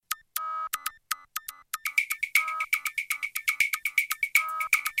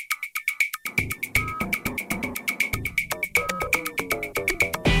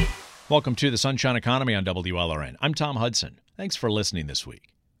Welcome to the Sunshine Economy on WLRN. I'm Tom Hudson. Thanks for listening this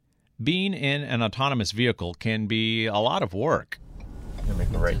week. Being in an autonomous vehicle can be a lot of work. You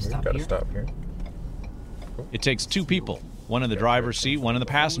make the right here. Got to stop here. Cool. It takes two people, one in the driver's seat, one in the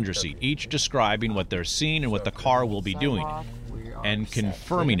passenger seat, each describing what they're seeing and what the car will be doing, and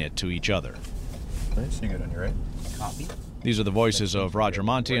confirming it to each other. Nice, you good on your right. Copy. These are the voices of Roger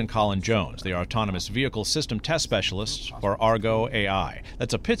Monte and Colin Jones. They are autonomous vehicle system test specialists for Argo AI.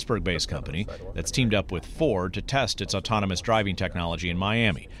 That's a Pittsburgh-based company that's teamed up with Ford to test its autonomous driving technology in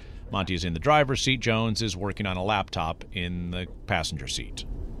Miami. Monte is in the driver's seat. Jones is working on a laptop in the passenger seat.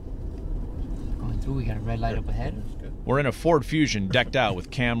 Going through, we got a red light up ahead. We're in a Ford Fusion decked out with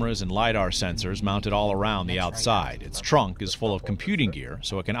cameras and LiDAR sensors mounted all around the outside. Its trunk is full of computing gear,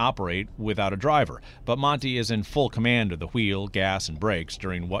 so it can operate without a driver. But Monte is in full command of the wheel, gas, and brakes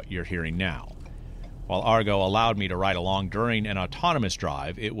during what you're hearing now. While Argo allowed me to ride along during an autonomous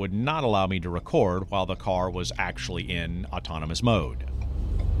drive, it would not allow me to record while the car was actually in autonomous mode.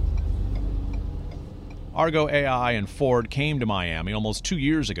 Argo AI and Ford came to Miami almost 2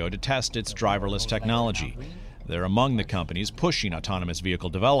 years ago to test its driverless technology. They're among the companies pushing autonomous vehicle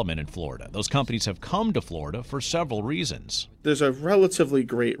development in Florida. Those companies have come to Florida for several reasons. There's a relatively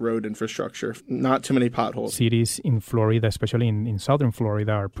great road infrastructure, not too many potholes. Cities in Florida, especially in southern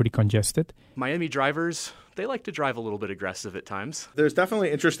Florida, are pretty congested. Miami drivers, they like to drive a little bit aggressive at times. There's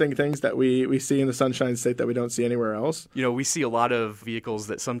definitely interesting things that we see in the Sunshine State that we don't see anywhere else. You know, we see a lot of vehicles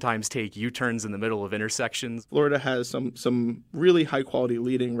that sometimes take U-turns in the middle of intersections. Florida has some really high-quality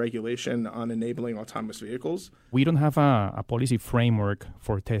leading regulation on enabling autonomous vehicles. We don't have a policy framework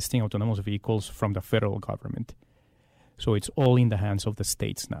for testing autonomous vehicles from the federal government. So it's all in the hands of the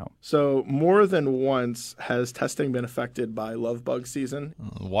states now. So more than once has testing been affected by love bug season.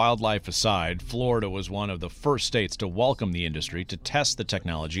 Wildlife aside, Florida was one of the first states to welcome the industry to test the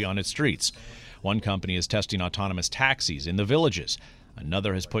technology on its streets. One company is testing autonomous taxis in the villages.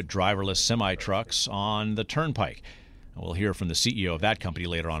 Another has put driverless semi-trucks on the turnpike. We'll hear from the CEO of that company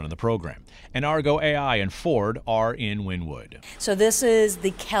later on in the program. And Argo AI and Ford are in Wynwood. So this is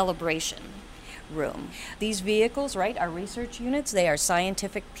the calibration room. These vehicles, right, are research units. They are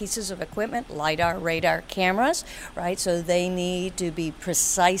scientific pieces of equipment, LiDAR, radar, cameras, right? So they need to be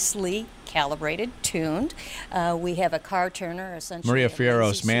precisely calibrated, tuned. We have a car turner, essentially. Maria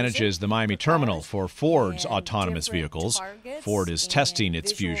Fierros manages the Miami terminal for Ford's autonomous vehicles. Ford is testing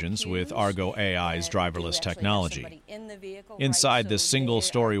its fusions with Argo AI's driverless technology. Inside this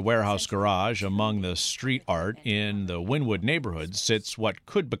single-story warehouse garage among the street art in the Wynwood neighborhood sits what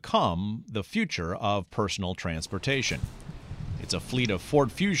could become the future of personal transportation. It's a fleet of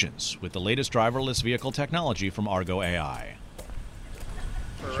Ford Fusions with the latest driverless vehicle technology from Argo AI.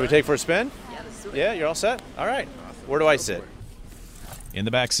 Should we take for a spin? Yeah, you're all set? All right. Where do I sit? In the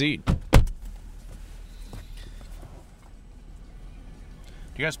back seat. Do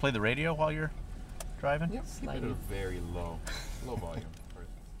you guys play the radio while you're driving? Yep. Keep it very low volume.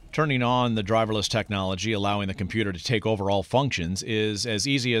 Turning on the driverless technology, allowing the computer to take over all functions, is as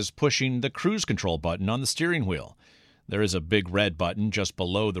easy as pushing the cruise control button on the steering wheel. There is a big red button just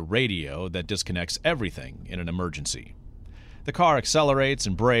below the radio that disconnects everything in an emergency. The car accelerates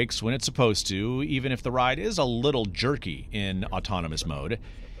and brakes when it's supposed to, even if the ride is a little jerky in autonomous mode.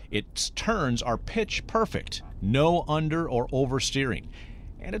 Its turns are pitch perfect, no under or oversteering.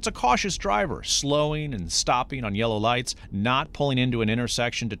 And it's a cautious driver, slowing and stopping on yellow lights, not pulling into an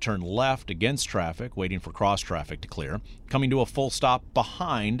intersection to turn left against traffic, waiting for cross traffic to clear, coming to a full stop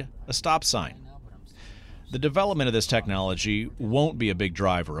behind a stop sign. The development of this technology won't be a big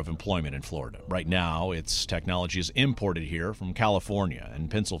driver of employment in Florida. Right now, its technology is imported here from California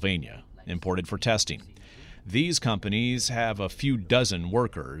and Pennsylvania, imported for testing. These companies have a few dozen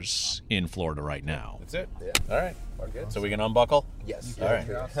workers in Florida right now. That's it? Yeah. All right. We're good. So we can unbuckle? Yes. All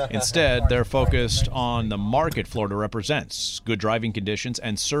right. Instead, they're focused on the market Florida represents, good driving conditions,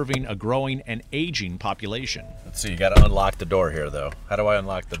 and serving a growing and aging population. Let's see. You got to unlock the door here, though. How do I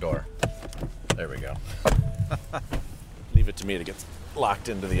unlock the door? There we go. Leave it to me to get locked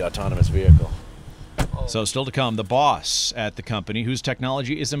into the autonomous vehicle. So still to come, the boss at the company whose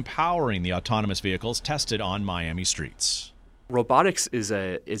technology is empowering the autonomous vehicles tested on Miami streets. Robotics is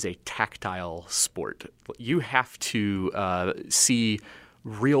a tactile sport. You have to see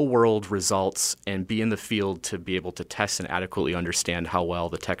real-world results and be in the field to be able to test and adequately understand how well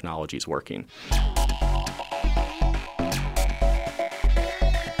the technology is working.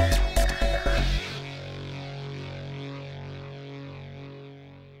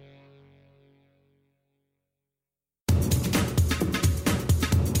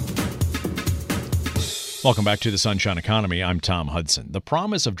 Welcome back to the Sunshine Economy. I'm Tom Hudson. The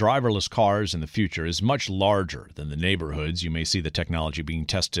promise of driverless cars in the future is much larger than the neighborhoods you may see the technology being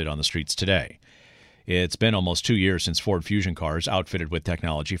tested on the streets today. It's been almost 2 years since Ford Fusion cars outfitted with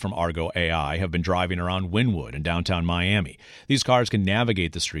technology from Argo AI have been driving around Wynwood in downtown Miami. These cars can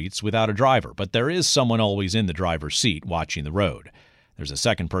navigate the streets without a driver, but there is someone always in the driver's seat watching the road. There's a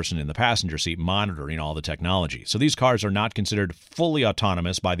second person in the passenger seat monitoring all the technology. So these cars are not considered fully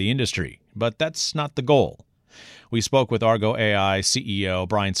autonomous by the industry, but that's not the goal. We spoke with Argo AI CEO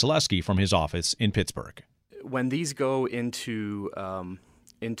Brian Selesky from his office in Pittsburgh. When these go into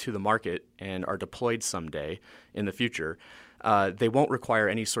the market and are deployed someday in the future, they won't require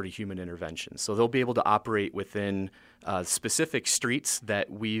any sort of human intervention. So they'll be able to operate within specific streets that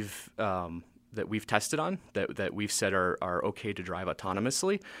we've tested on, that we've said are okay to drive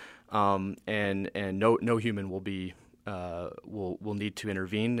autonomously, and no human will need to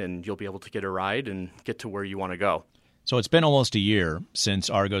intervene, and you'll be able to get a ride and get to where you want to go. So it's been almost a year since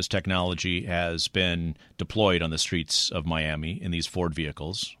Argo's technology has been deployed on the streets of Miami in these Ford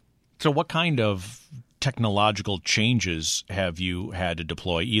vehicles. So what kind of technological changes have you had to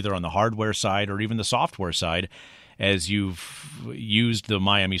deploy, either on the hardware side or even the software side, as you've used the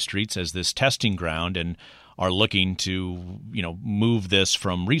Miami streets as this testing ground and are looking to, move this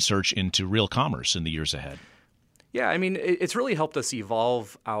from research into real commerce in the years ahead? Yeah, I mean, it's really helped us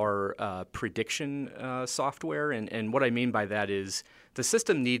evolve our prediction software. And what I mean by that is the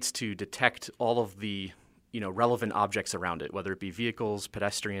system needs to detect all of the relevant objects around it, whether it be vehicles,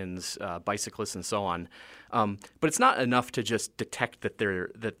 pedestrians, bicyclists, and so on. But it's not enough to just detect that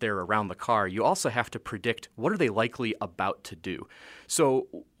they're around the car. You also have to predict what are they likely about to do. So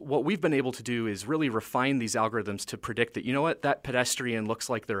what we've been able to do is really refine these algorithms to predict that, that pedestrian looks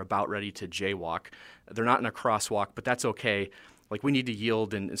like they're about ready to jaywalk. They're not in a crosswalk, but that's okay. Like, we need to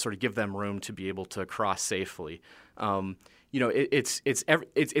yield and sort of give them room to be able to cross safely. It's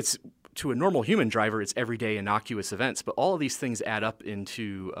to a normal human driver, it's everyday innocuous events, but all of these things add up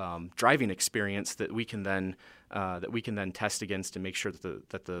into driving experience that we can then test against and make sure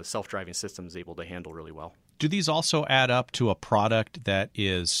that the self-driving system is able to handle really well. Do these also add up to a product that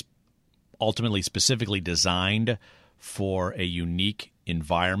is ultimately specifically designed for a unique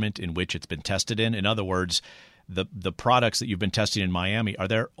environment in which it's been tested in? In other words, the products that you've been testing in Miami, are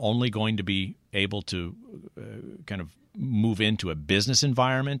they only going to be able to kind of move into a business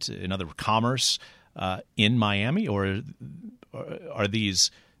environment, in other commerce, in Miami, or are these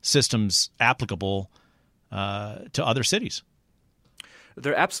systems applicable to other cities?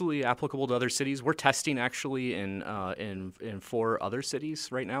 They're absolutely applicable to other cities. We're testing actually in 4 other cities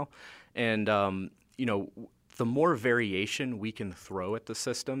right now, and the more variation we can throw at the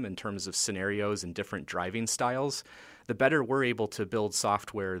system in terms of scenarios and different driving styles, the better we're able to build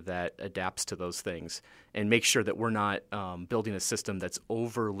software that adapts to those things and make sure that we're not building a system that's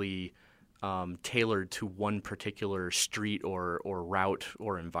overly tailored to one particular street or route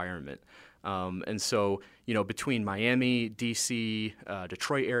or environment. And so, between Miami, D.C.,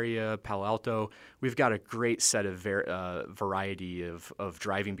 Detroit area, Palo Alto, we've got a great set of variety of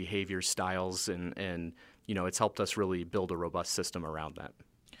driving behavior styles, and it's helped us really build a robust system around that.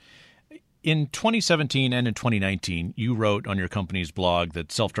 In 2017 and in 2019, you wrote on your company's blog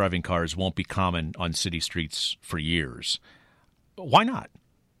that self-driving cars won't be common on city streets for years. Why not?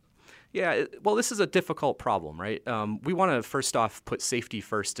 Yeah, well, this is a difficult problem, right? We want to, first off, put safety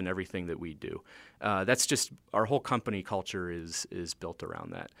first in everything that we do. That's just our whole company culture is built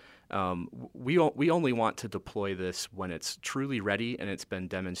around that. We only want to deploy this when it's truly ready and it's been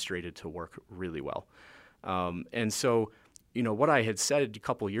demonstrated to work really well. And so, what I had said a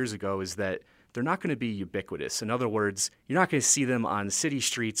couple of years ago is that they're not going to be ubiquitous. In other words, you're not going to see them on city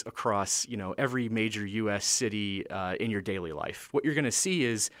streets across, every major U.S. city in your daily life. What you're going to see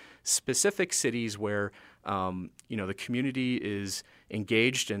is specific cities where, the community is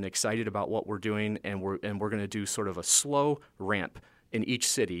engaged and excited about what we're doing, and we're going to do sort of a slow ramp in each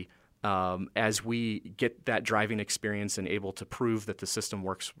city as we get that driving experience and able to prove that the system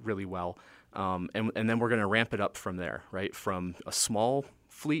works really well. And then we're going to ramp it up from there, right? From a small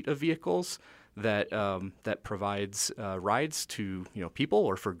fleet of vehicles that provides rides to people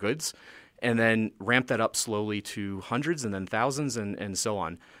or for goods, and then ramp that up slowly to hundreds and then thousands and so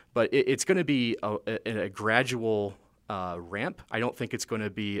on. But it's going to be a gradual ramp. I don't think it's going to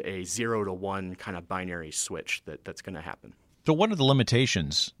be a 0 to 1 kind of binary switch that's going to happen. So what are the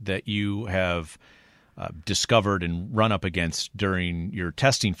limitations that you have discovered and run up against during your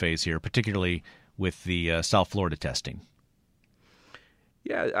testing phase here, particularly with the South Florida testing?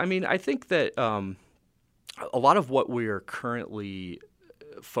 Yeah, I mean, I think that a lot of what we are currently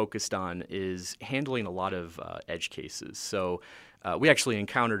focused on is handling a lot of edge cases. So we actually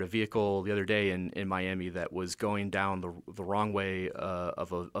encountered a vehicle the other day in Miami that was going down the wrong way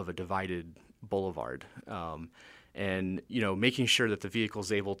of a divided boulevard, and making sure that the vehicle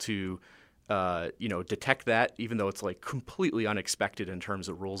is able to detect that, even though it's like completely unexpected in terms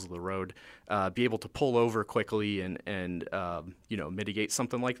of rules of the road, be able to pull over quickly and mitigate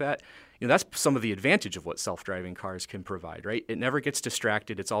something like that. That's some of the advantage of what self-driving cars can provide, right? It never gets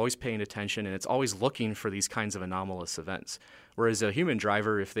distracted. It's always paying attention, and it's always looking for these kinds of anomalous events. Whereas a human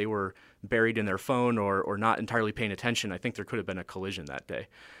driver, if they were buried in their phone or not entirely paying attention, I think there could have been a collision that day.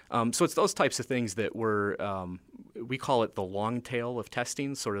 So it's those types of things that we call it the long tail of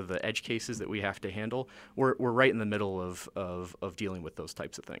testing, sort of the edge cases that we have to handle. We're right in the middle of dealing with those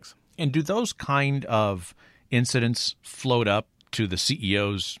types of things. And do those kind of incidents float up to the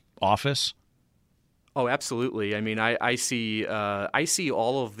CEO's office? Oh, absolutely. I mean, I see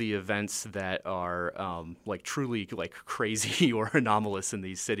all of the events that are truly crazy or anomalous in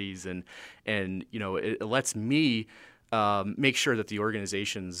these cities, and it lets me make sure that the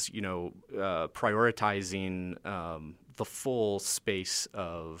organization's prioritizing the full space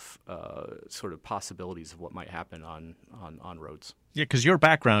of sort of possibilities of what might happen on roads. Yeah, because your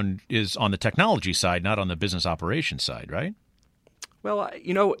background is on the technology side, not on the business operations side, right? Well,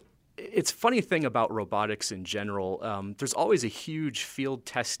 it's a funny thing about robotics in general. There's always a huge field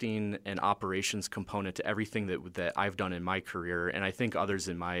testing and operations component to everything that I've done in my career, and I think others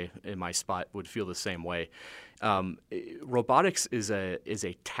in my spot would feel the same way. Robotics is a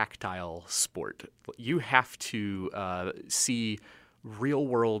tactile sport. You have to see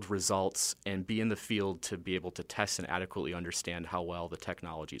real-world results and be in the field to be able to test and adequately understand how well the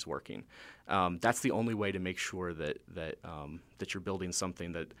technology is working. That's the only way to make sure that you're building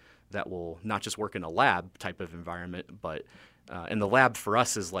something that will not just work in a lab type of environment, but and the lab for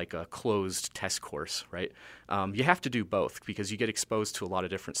us is like a closed test course, right? You have to do both because you get exposed to a lot of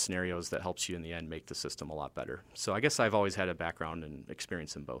different scenarios that helps you in the end make the system a lot better. So I guess I've always had a background and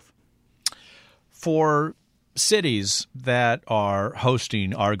experience in both. For cities that are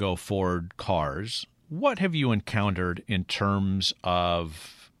hosting Argo Ford cars, what have you encountered in terms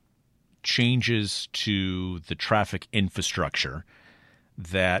of changes to the traffic infrastructure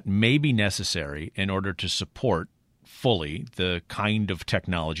that may be necessary in order to support fully the kind of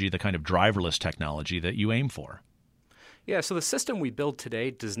technology, the kind of driverless technology that you aim for? Yeah, so the system we build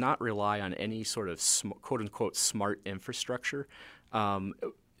today does not rely on any sort of quote-unquote smart infrastructure.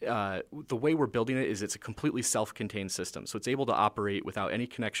 The way we're building it is it's a completely self-contained system. So it's able to operate without any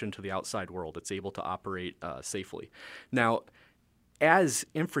connection to the outside world. It's able to operate safely. Now, as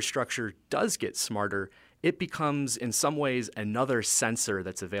infrastructure does get smarter, it becomes in some ways another sensor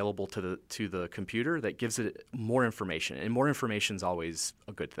that's available to the computer that gives it more information. And more information is always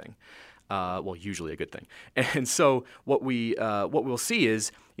a good thing. Usually a good thing. And so what we'll see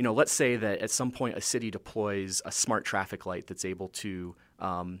is, let's say that at some point a city deploys a smart traffic light that's able to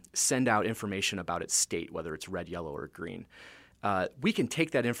send out information about its state, whether it's red, yellow, or green. We can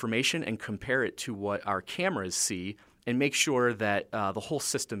take that information and compare it to what our cameras see and make sure that the whole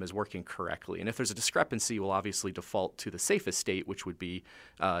system is working correctly. And if there's a discrepancy, we'll obviously default to the safest state, which would be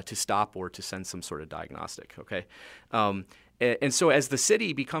to stop or to send some sort of diagnostic, okay? And so as the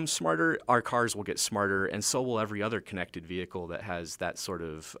city becomes smarter, our cars will get smarter, and so will every other connected vehicle that has that sort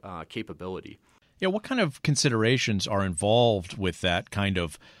of capability. Yeah, what kind of considerations are involved with that kind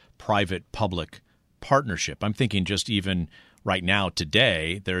of private-public partnership? I'm thinking just even right now,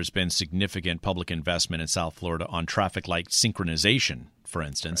 today, there's been significant public investment in South Florida on traffic light synchronization, for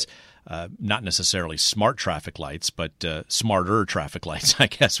instance. Right. Not necessarily smart traffic lights, but smarter traffic lights, I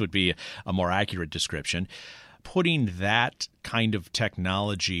guess, would be a more accurate description. Putting that kind of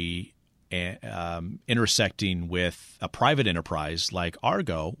technology intersecting with a private enterprise like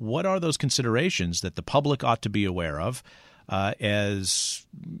Argo, what are those considerations that the public ought to be aware of as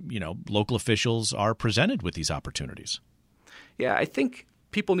local officials are presented with these opportunities? Yeah, I think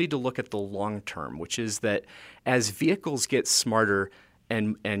people need to look at the long term, which is that as vehicles get smarter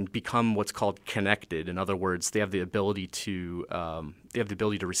and become what's called connected, in other words, they have the ability to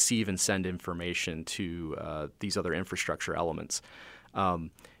receive and send information to these other infrastructure elements.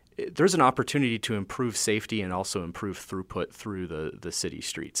 There's an opportunity to improve safety and also improve throughput through the city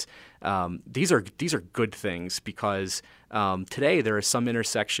streets. These are good things because today there are some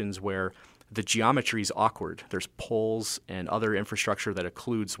intersections where the geometry is awkward. There's poles and other infrastructure that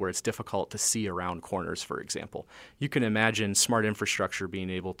occludes where it's difficult to see around corners, for example. You can imagine smart infrastructure being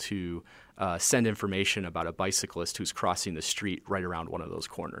able to send information about a bicyclist who's crossing the street right around one of those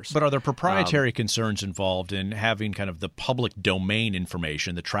corners. But are there proprietary concerns involved in having kind of the public domain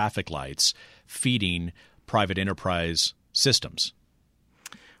information, the traffic lights, feeding private enterprise systems?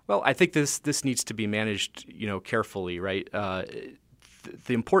 Well, I think this needs to be managed, carefully, right?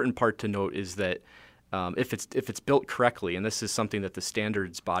 The important part to note is that if it's built correctly, and this is something that the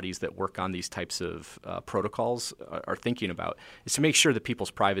standards bodies that work on these types of protocols are thinking about, is to make sure that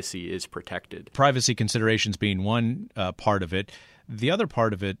people's privacy is protected. Privacy considerations being one part of it. The other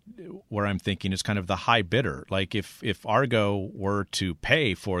part of it, where I'm thinking, is kind of the high bidder. Like if Argo were to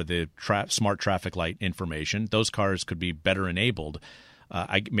pay for the smart traffic light information, those cars could be better enabled.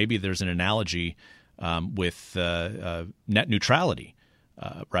 Maybe there's an analogy with net neutrality.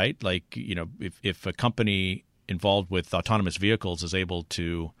 Right? Like, if a company involved with autonomous vehicles is able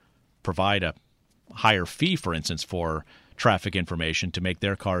to provide a higher fee, for instance, for traffic information to make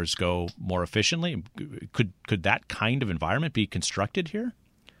their cars go more efficiently, could that kind of environment be constructed here?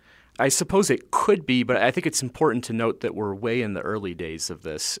 I suppose it could be, but I think it's important to note that we're way in the early days of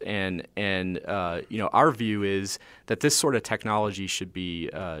this, and our view is that this sort of technology should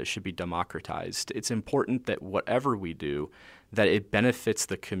be democratized. It's important that whatever we do, that it benefits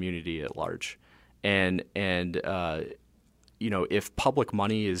the community at large, and if public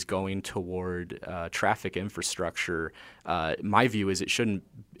money is going toward traffic infrastructure, my view is it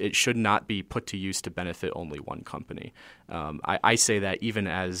should not be put to use to benefit only one company. I say that even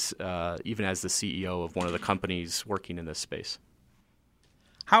as the CEO of one of the companies working in this space.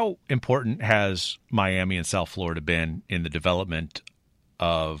 How important has Miami and South Florida been in the development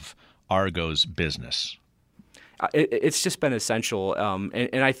of Argo's business? It's just been essential,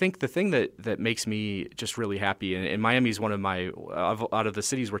 and I think the thing that makes me just really happy, and Miami is one of my out of the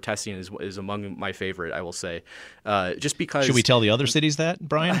cities we're testing is among my favorite, I will say, just because. Should we tell the other cities that,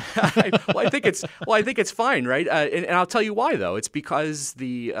 Brian? I think it's fine, right? And I'll tell you why though. It's because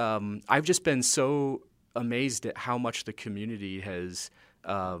I've just been so amazed at how much the community has.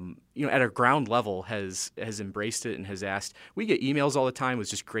 At a ground level has embraced it and has asked. We get emails all the time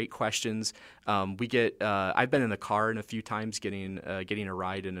with just great questions. I've been in the car a few times getting a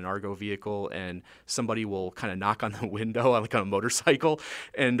ride in an Argo vehicle, and somebody will kind of knock on the window like on a motorcycle,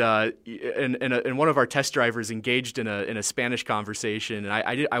 and one of our test drivers engaged in a Spanish conversation,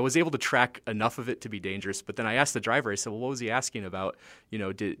 and I was able to track enough of it to be dangerous. But then I asked the driver, I said, well, what was he asking about?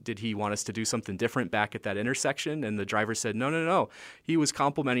 Did he want us to do something different back at that intersection? And the driver said, no. He was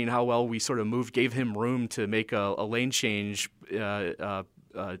complimenting how well we sort of gave him room to make a lane change a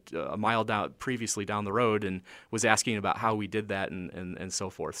mile previously down the road, and was asking about how we did that and so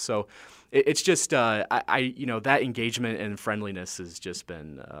forth. So it's just that engagement and friendliness has just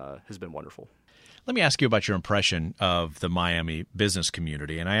been wonderful. Let me ask you about your impression of the Miami business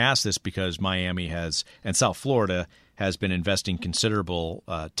community. And I ask this because Miami and South Florida has been investing considerable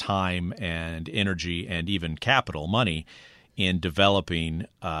time and energy and even capital money in developing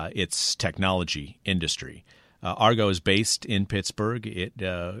its technology industry. Argo is based in Pittsburgh. It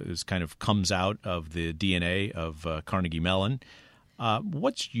comes out of the DNA of Carnegie Mellon.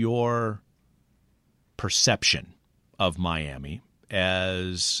 What's your perception of Miami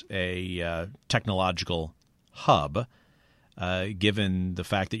as a technological hub, given the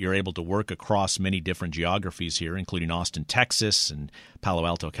fact that you're able to work across many different geographies here, including Austin, Texas, and Palo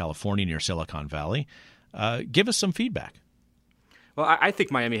Alto, California, near Silicon Valley? Give us some feedback. Well, I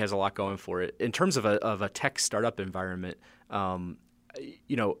think Miami has a lot going for it in terms of a tech startup environment.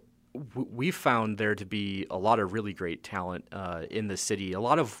 We've found there to be a lot of really great talent in the city. A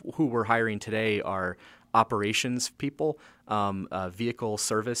lot of who we're hiring today are operations people, vehicle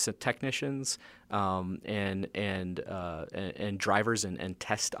service technicians, and drivers and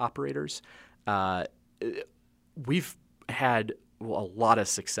test operators. We've had a lot of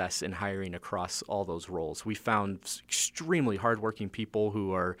success in hiring across all those roles. We found extremely hardworking people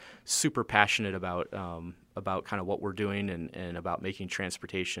who are super passionate about kind of what we're doing and about making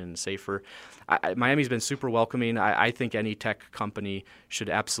transportation safer. Miami's been super welcoming. I think any tech company should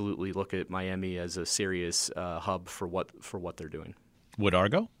absolutely look at Miami as a serious hub for what they're doing. Would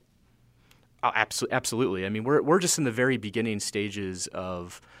Argo? Oh, absolutely. I mean, we're just in the very beginning stages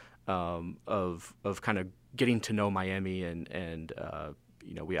of kind of getting to know Miami, and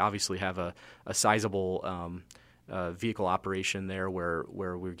we obviously have a sizable vehicle operation there where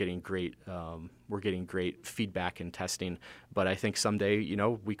we're getting great feedback and testing. But I think someday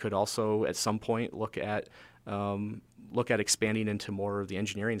we could also at some point look at look at expanding into more of the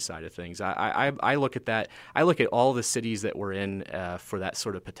engineering side of things. I look at that. I look at all the cities that we're in for that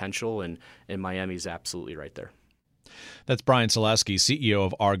sort of potential, and Miami's absolutely right there. That's Brian Selesky, CEO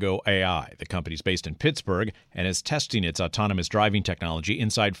of Argo AI. The company's based in Pittsburgh and is testing its autonomous driving technology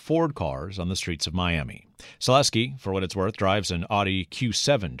inside Ford cars on the streets of Miami. Selesky, for what it's worth, drives an Audi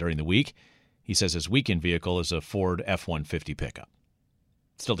Q7 during the week. He says his weekend vehicle is a Ford F-150 pickup.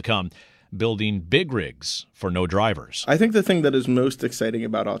 Still to come, building big rigs for no drivers. I think the thing that is most exciting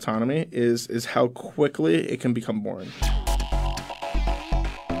about autonomy is how quickly it can become boring.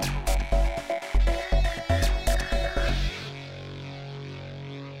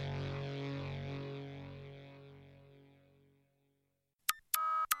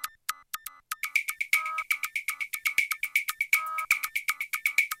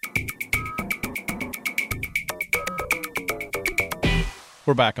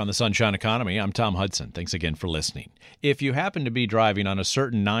 We're back on the Sunshine Economy. I'm Tom Hudson. Thanks again for listening. If you happen to be driving on a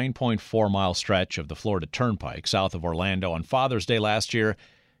certain 9.4-mile stretch of the Florida Turnpike south of Orlando on Father's Day last year,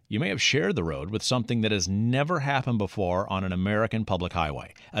 you may have shared the road with something that has never happened before on an American public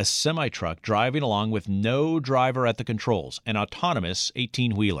highway. A semi-truck driving along with no driver at the controls, an autonomous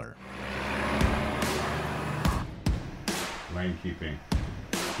 18-wheeler. Lane keeping,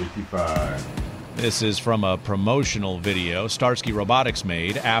 55. This is from a promotional video Starsky Robotics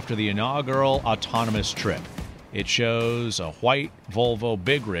made after the inaugural autonomous trip. It shows a white Volvo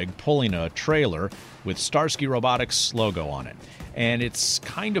big rig pulling a trailer with Starsky Robotics logo on it. And it's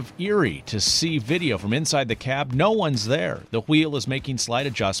kind of eerie to see video from inside the cab. No one's there. The wheel is making slight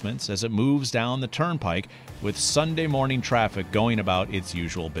adjustments as it moves down the turnpike with Sunday morning traffic going about its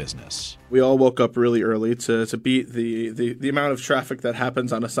usual business. We all woke up really early to beat the amount of traffic that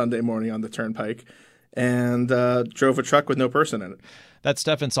happens on a Sunday morning on the turnpike and drove a truck with no person in it. That's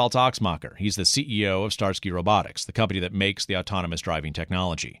Stefan Saltoxmacher. He's the CEO of Starsky Robotics, the company that makes the autonomous driving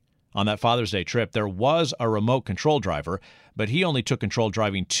technology. On that Father's Day trip, there was a remote control driver, but he only took control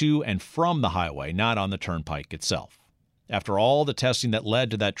driving to and from the highway, not on the turnpike itself. After all the testing that led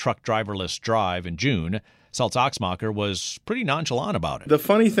to that truck driverless drive in June, Saltoxmacher was pretty nonchalant about it. The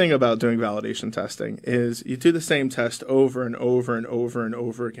funny thing about doing validation testing is you do the same test over and over and over and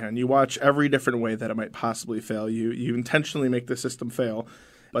over again. You watch every different way that it might possibly fail. You intentionally make the system fail.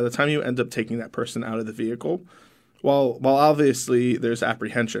 By the time you end up taking that person out of the vehicle, while obviously there's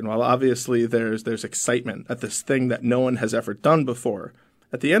apprehension, while obviously there's excitement at this thing that no one has ever done before,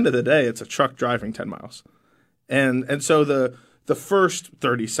 at the end of the day, it's a truck driving 10 miles. And so the first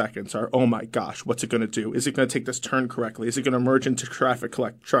 30 seconds are, oh my gosh, what's it going to do? Is it going to take this turn correctly? Is it going to merge into traffic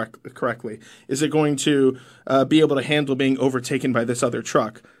correctly? Is it going to be able to handle being overtaken by this other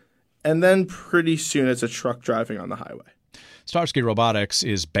truck? And then pretty soon it's a truck driving on the highway. Starsky Robotics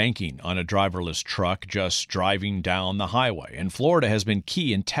is banking on a driverless truck just driving down the highway, and Florida has been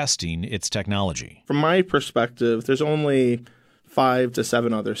key in testing its technology. From my perspective, there's only 5 to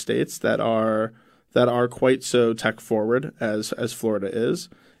 7 other states that are quite so tech forward as Florida is.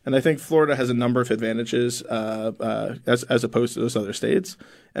 And I think Florida has a number of advantages as opposed to those other states.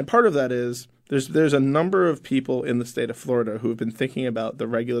 And part of that is there's a number of people in the state of Florida who have been thinking about the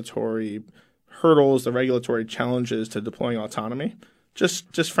regulatory hurdles, the regulatory challenges to deploying autonomy,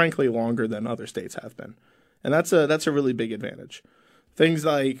 just frankly longer than other states have been. And that's a really big advantage. Things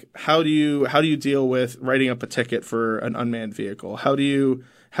like how do you deal with writing up a ticket for an unmanned vehicle? How do you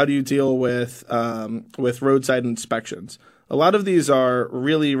deal with roadside inspections? A lot of these are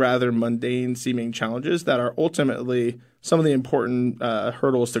really rather mundane seeming challenges that are ultimately some of the important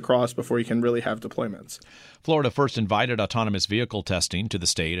hurdles to cross before you can really have deployments. Florida first invited autonomous vehicle testing to the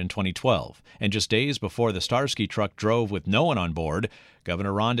state in 2012, and just days before the Starsky truck drove with no one on board,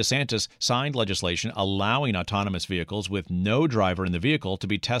 Governor Ron DeSantis signed legislation allowing autonomous vehicles with no driver in the vehicle to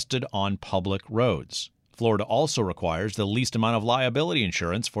be tested on public roads. Florida also requires the least amount of liability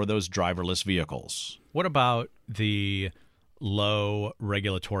insurance for those driverless vehicles. What about the low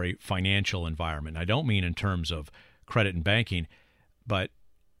regulatory financial environment? I don't mean in terms of credit and banking, but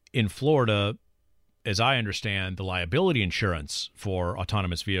in Florida, as I understand, the liability insurance for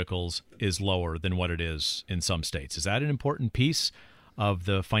autonomous vehicles is lower than what it is in some states. Is that an important piece of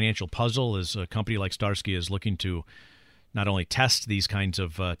the financial puzzle as a company like Starsky is looking to not only test these kinds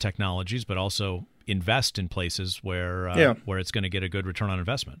of technologies, but also invest in places where it's going to get a good return on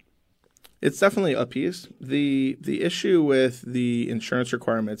investment? It's definitely a piece. The issue with the insurance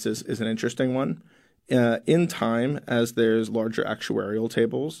requirements is an interesting one. In time, as there's larger actuarial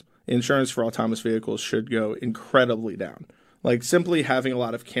tables, insurance for autonomous vehicles should go incredibly down. Like simply having a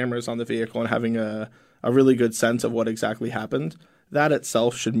lot of cameras on the vehicle and having a really good sense of what exactly happened, that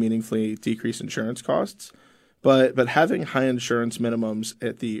itself should meaningfully decrease insurance costs. But having high insurance minimums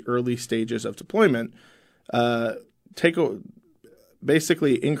at the early stages of deployment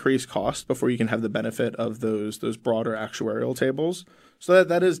basically increase cost before you can have the benefit of those broader actuarial tables. So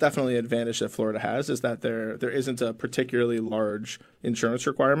that is definitely an advantage that Florida has, is that there isn't a particularly large insurance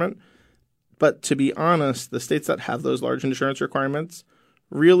requirement. But to be honest, the states that have those large insurance requirements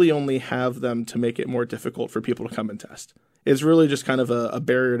really only have them to make it more difficult for people to come and test. It's really just kind of a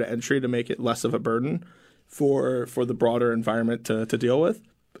barrier to entry to make it less of a burden for the broader environment to deal with.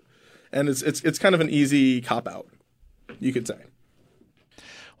 And it's kind of an easy cop-out, you could say.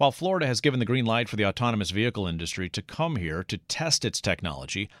 While Florida has given the green light for the autonomous vehicle industry to come here to test its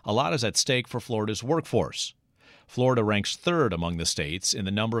technology, a lot is at stake for Florida's workforce. Florida ranks third among the states in the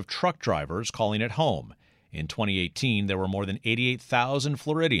number of truck drivers calling it home. In 2018, there were more than 88,000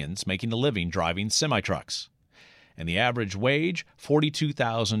 Floridians making a living driving semi-trucks. And the average wage,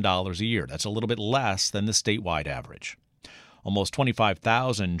 $42,000 a year. That's a little bit less than the statewide average. Almost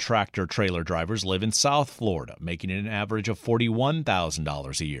 25,000 tractor-trailer drivers live in South Florida, making it an average of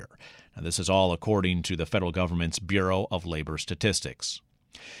 $41,000 a year. Now, this is all according to the federal government's Bureau of Labor Statistics.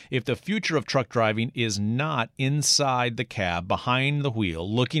 If the future of truck driving is not inside the cab, behind the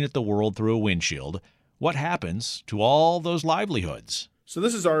wheel, looking at the world through a windshield, what happens to all those livelihoods? So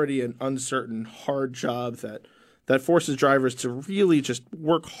this is already an uncertain, hard job that forces drivers to really just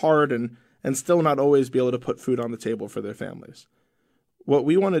work hard and still not always be able to put food on the table for their families. What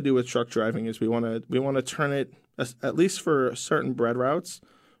we want to do with truck driving is we want to turn it, at least for certain bread routes,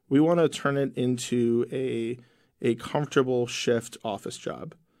 we want to turn it into a comfortable shift office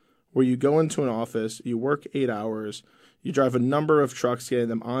job where you go into an office, you work 8 hours, you drive a number of trucks, getting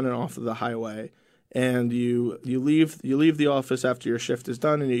them on and off of the highway, and you leave the office after your shift is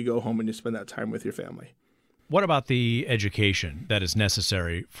done, and you go home and you spend that time with your family. What about the education that is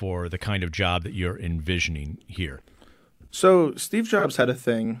necessary for the kind of job that you're envisioning here? So Steve Jobs had a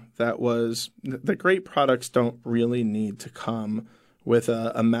thing that was that great products don't really need to come with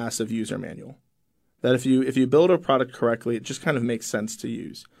a massive user manual. That if you build a product correctly, it just kind of makes sense to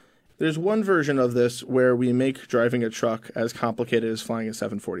use. There's one version of this where we make driving a truck as complicated as flying a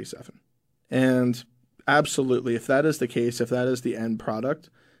 747. And absolutely, if that is the case, if that is the end product,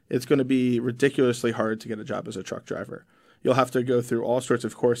 it's going to be ridiculously hard to get a job as a truck driver. You'll have to go through all sorts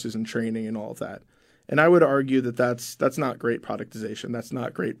of courses and training and all of that. And I would argue that that's not great productization. That's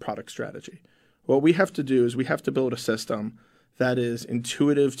not great product strategy. What we have to do is we have to build a system that is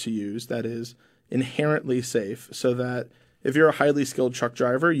intuitive to use, that is inherently safe, so that if you're a highly skilled truck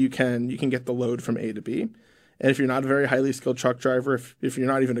driver, you can get the load from A to B. And if you're not a very highly skilled truck driver, if you're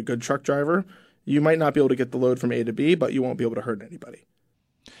not even a good truck driver, you might not be able to get the load from A to B, but you won't be able to hurt anybody.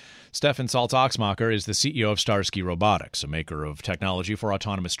 Stefan Salz-Oxmacher is the CEO of Starsky Robotics, a maker of technology for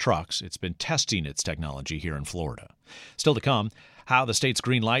autonomous trucks. It's been testing its technology here in Florida. Still to come, how the state's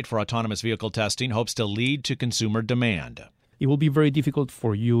green light for autonomous vehicle testing hopes to lead to consumer demand. It will be very difficult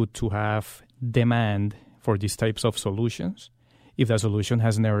for you to have demand for these types of solutions if the solution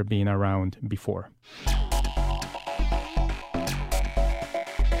has never been around before.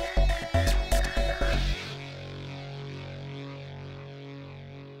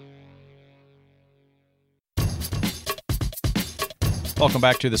 Welcome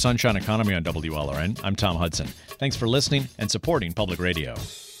back to the Sunshine Economy on WLRN. I'm Tom Hudson. Thanks for listening and supporting public radio.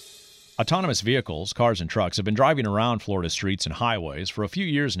 Autonomous vehicles, cars and trucks, have been driving around Florida streets and highways for a few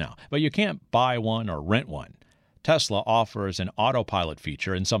years now, but you can't buy one or rent one. Tesla offers an autopilot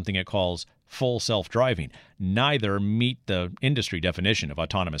feature and something it calls full self-driving. Neither meet the industry definition of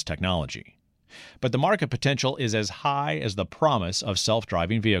autonomous technology. But the market potential is as high as the promise of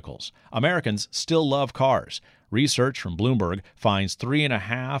self-driving vehicles. Americans still love cars. Research from Bloomberg finds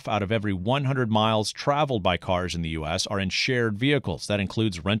 3.5 out of every 100 miles traveled by cars in the U.S. are in shared vehicles. That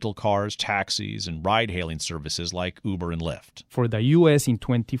includes rental cars, taxis, and ride-hailing services like Uber and Lyft. For the U.S. in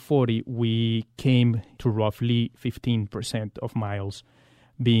 2040, we came to roughly 15% of miles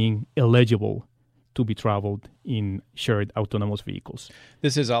being eligible to be traveled in shared autonomous vehicles.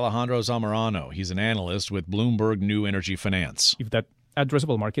 This is Alejandro Zamorano. He's an analyst with Bloomberg New Energy Finance. If that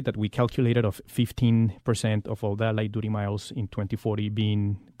addressable market that we calculated of 15% of all the light-duty miles in 2040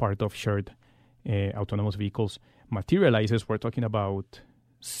 being part of shared autonomous vehicles materializes, we're talking about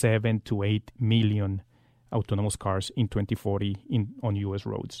 7 to 8 million autonomous cars in 2040 on U.S.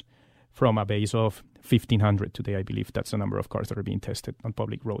 roads. From a base of 1,500 today, I believe that's the number of cars that are being tested on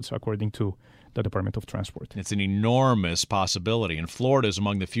public roads, according to the Department of Transport. It's an enormous possibility, and Florida is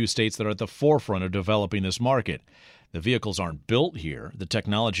among the few states that are at the forefront of developing this market. The vehicles aren't built here, the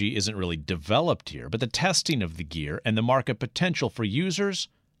technology isn't really developed here, but the testing of the gear and the market potential for users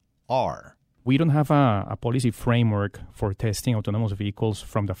are. We don't have a policy framework for testing autonomous vehicles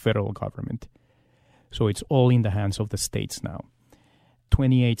from the federal government. So it's all in the hands of the states now.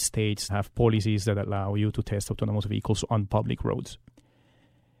 28 states have policies that allow you to test autonomous vehicles on public roads.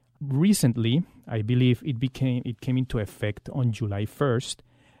 Recently, I believe it came into effect on July 1st.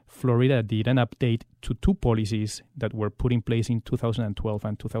 Florida did an update to two policies that were put in place in 2012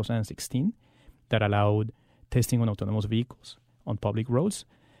 and 2016 that allowed testing on autonomous vehicles on public roads.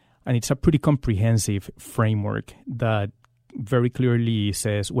 And it's a pretty comprehensive framework that very clearly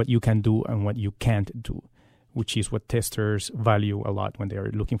says what you can do and what you can't do, which is what testers value a lot when they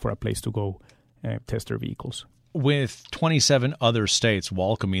are looking for a place to go test their vehicles. With 27 other states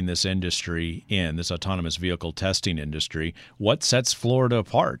welcoming this industry in, this autonomous vehicle testing industry, what sets Florida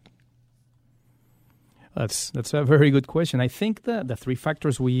apart? That's a very good question. I think the three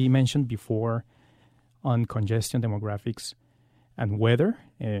factors we mentioned before on congestion, demographics, and weather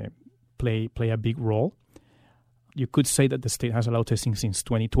play a big role. You could say that the state has allowed testing since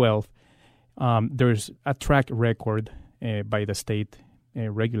 2012. There's a track record by the state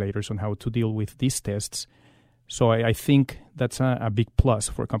regulators on how to deal with these tests. So I think that's a big plus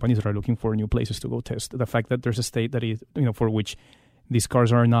for companies that are looking for new places to go test. The fact that there's a state that is, for which these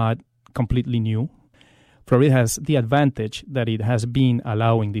cars are not completely new. Florida has the advantage that it has been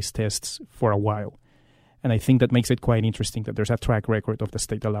allowing these tests for a while. And I think that makes it quite interesting that there's a track record of the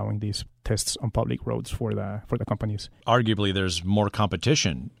state allowing these tests on public roads for the companies. Arguably, there's more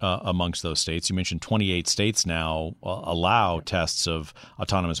competition amongst those states. You mentioned 28 states now allow tests of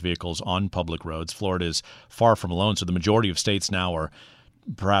autonomous vehicles on public roads. Florida is far from alone, so the majority of states now are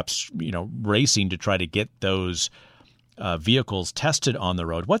perhaps racing to try to get those vehicles tested on the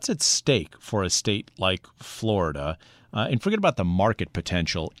road. What's at stake for a state like Florida? And forget about the market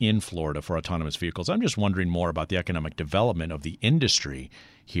potential in Florida for autonomous vehicles. I'm just wondering more about the economic development of the industry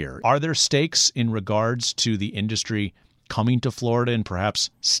here. Are there stakes in regards to the industry coming to Florida and perhaps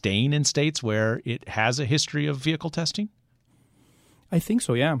staying in states where it has a history of vehicle testing? I think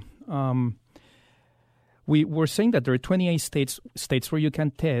so, yeah. We were saying that there are 28 states where you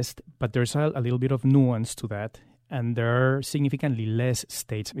can test, but there's a little bit of nuance to that. And there are significantly less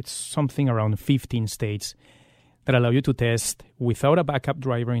states. It's something around 15 states that allow you to test without a backup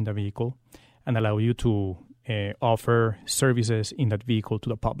driver in the vehicle and allow you to offer services in that vehicle to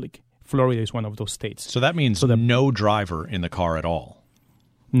the public. Florida is one of those states. So that means no driver in the car at all?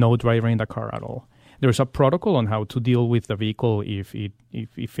 No driver in the car at all. There's a protocol on how to deal with the vehicle if it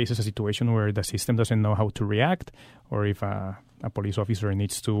faces a situation where the system doesn't know how to react, or if a police officer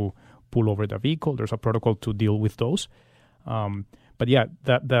needs to pull over the vehicle. There's a protocol to deal with those. But yeah,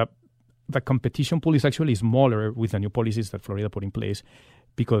 the competition pool is actually smaller with the new policies that Florida put in place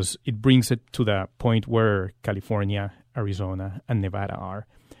because it brings it to the point where California, Arizona, and Nevada are,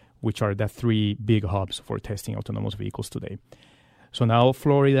 which are the three big hubs for testing autonomous vehicles today. So now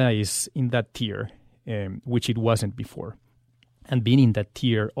Florida is in that tier, which it wasn't before. And being in that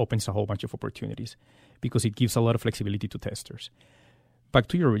tier opens a whole bunch of opportunities because it gives a lot of flexibility to testers. Back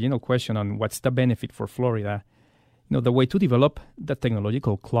to your original question on what's the benefit for Florida, the way to develop the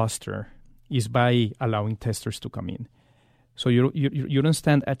technological cluster is by allowing testers to come in. So you don't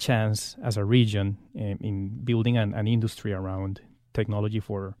stand a chance as a region in building an industry around technology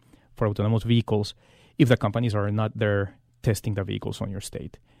for autonomous vehicles if the companies are not there testing the vehicles on your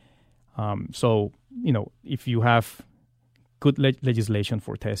state. So if you have good legislation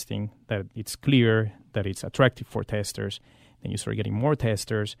for testing, that it's clear, that it's attractive for testers, then you start getting more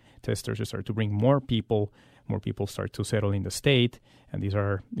testers. Testers start to bring more people start to settle in the state, and these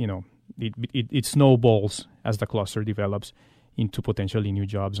are, it snowballs as the cluster develops into potentially new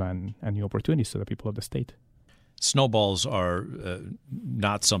jobs and new opportunities to the people of the state. Snowballs are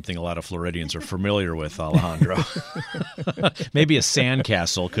not something a lot of Floridians are familiar with, Alejandro. Maybe a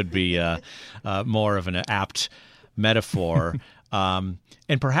sandcastle could be more of an apt metaphor.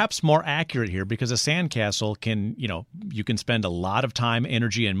 And perhaps more accurate here, because a sandcastle can, you can spend a lot of time,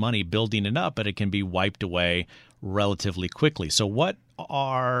 energy, and money building it up, but it can be wiped away relatively quickly. So what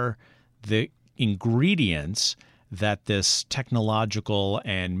are the ingredients that this technological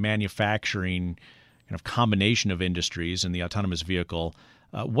and manufacturing kind of combination of industries and the autonomous vehicle,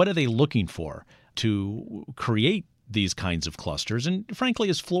 what are they looking for to create these kinds of clusters? And frankly,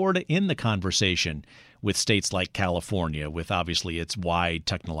 is Florida in the conversation with states like California, with obviously its wide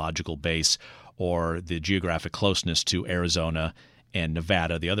technological base, or the geographic closeness to Arizona and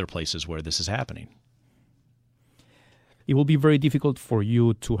Nevada, the other places where this is happening? It will be very difficult for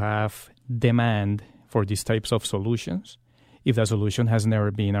you to have demand for these types of solutions if the solution has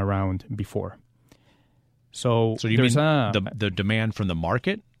never been around before. So you mean the demand from the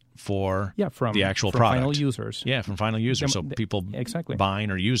market for from the actual from product. final users. Yeah, from final users. So people exactly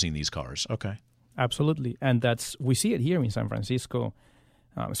buying or using these cars. Okay. Absolutely. And we see it here in San Francisco,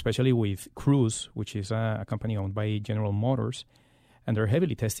 especially with Cruise, which is a company owned by General Motors, and they're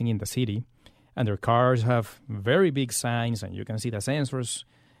heavily testing in the city. And their cars have very big signs, and you can see the sensors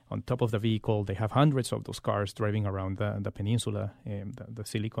on top of the vehicle. They have hundreds of those cars driving around the peninsula, the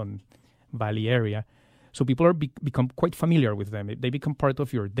Silicon Valley area. So people are become quite familiar with them. They become part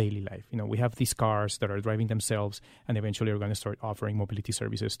of your daily life. We have these cars that are driving themselves, and eventually we're going to start offering mobility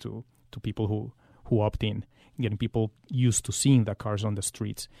services to people who opt in, getting people used to seeing the cars on the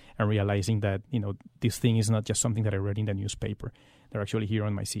streets and realizing that, this thing is not just something that I read in the newspaper. They're actually here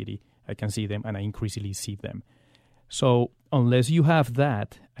in my city. I can see them, and I increasingly see them. So unless you have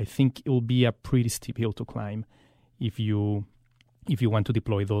that, I think it will be a pretty steep hill to climb if you want to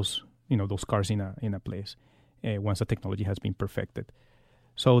deploy those cars in a place once the technology has been perfected.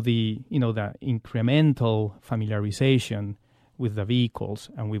 So the incremental familiarization with the vehicles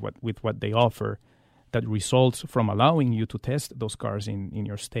and with what they offer that results from allowing you to test those cars in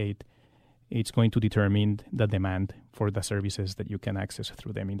your state, it's going to determine the demand for the services that you can access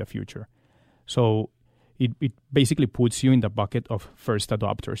through them in the future. So it basically puts you in the bucket of first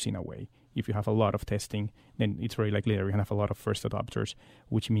adopters in a way. If you have a lot of testing, then it's very likely that you're going to have a lot of first adopters,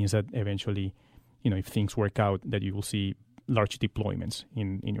 which means that eventually, if things work out, that you will see large deployments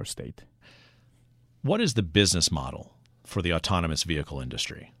in your state. What is the business model for the autonomous vehicle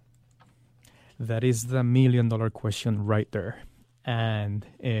industry? That is the million-dollar question right there. And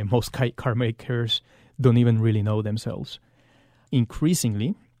most car makers don't even really know themselves.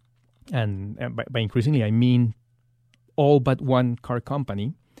 Increasingly, and by increasingly I mean all but one car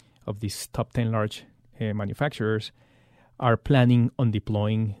company of these top 10 large manufacturers are planning on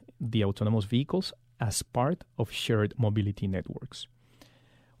deploying the autonomous vehicles as part of shared mobility networks.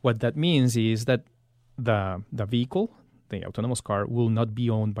 What that means is that the vehicle, the autonomous car, will not be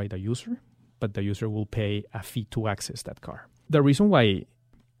owned by the user, but the user will pay a fee to access that car. The reason why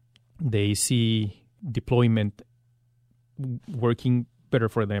they see deployment working better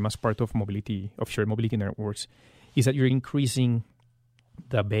for them as part of shared mobility networks is that you're increasing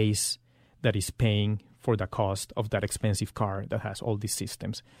the base that is paying for the cost of that expensive car that has all these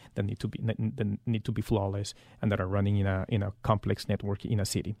systems that need to be flawless and that are running in a complex network in a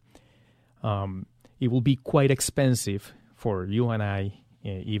city. It will be quite expensive for you and I,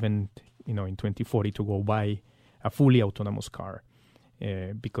 even in 2040, to go buy a fully autonomous car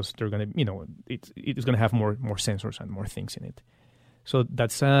because they're gonna, it's gonna have more sensors and more things in it. So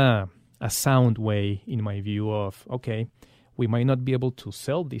that's a sound way, in my view, of okay, we might not be able to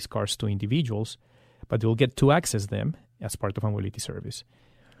sell these cars to individuals, but they'll get to access them as part of a mobility service.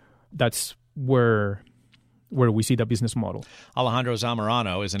 That's where we see the business model. Alejandro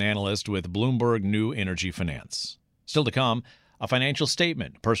Zamorano is an analyst with Bloomberg New Energy Finance. Still to come, a financial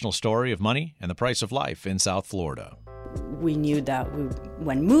statement, personal story of money and the price of life in South Florida. We knew that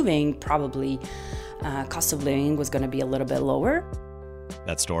when moving, probably cost of living was going to be a little bit lower.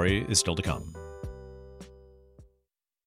 That story is still to come.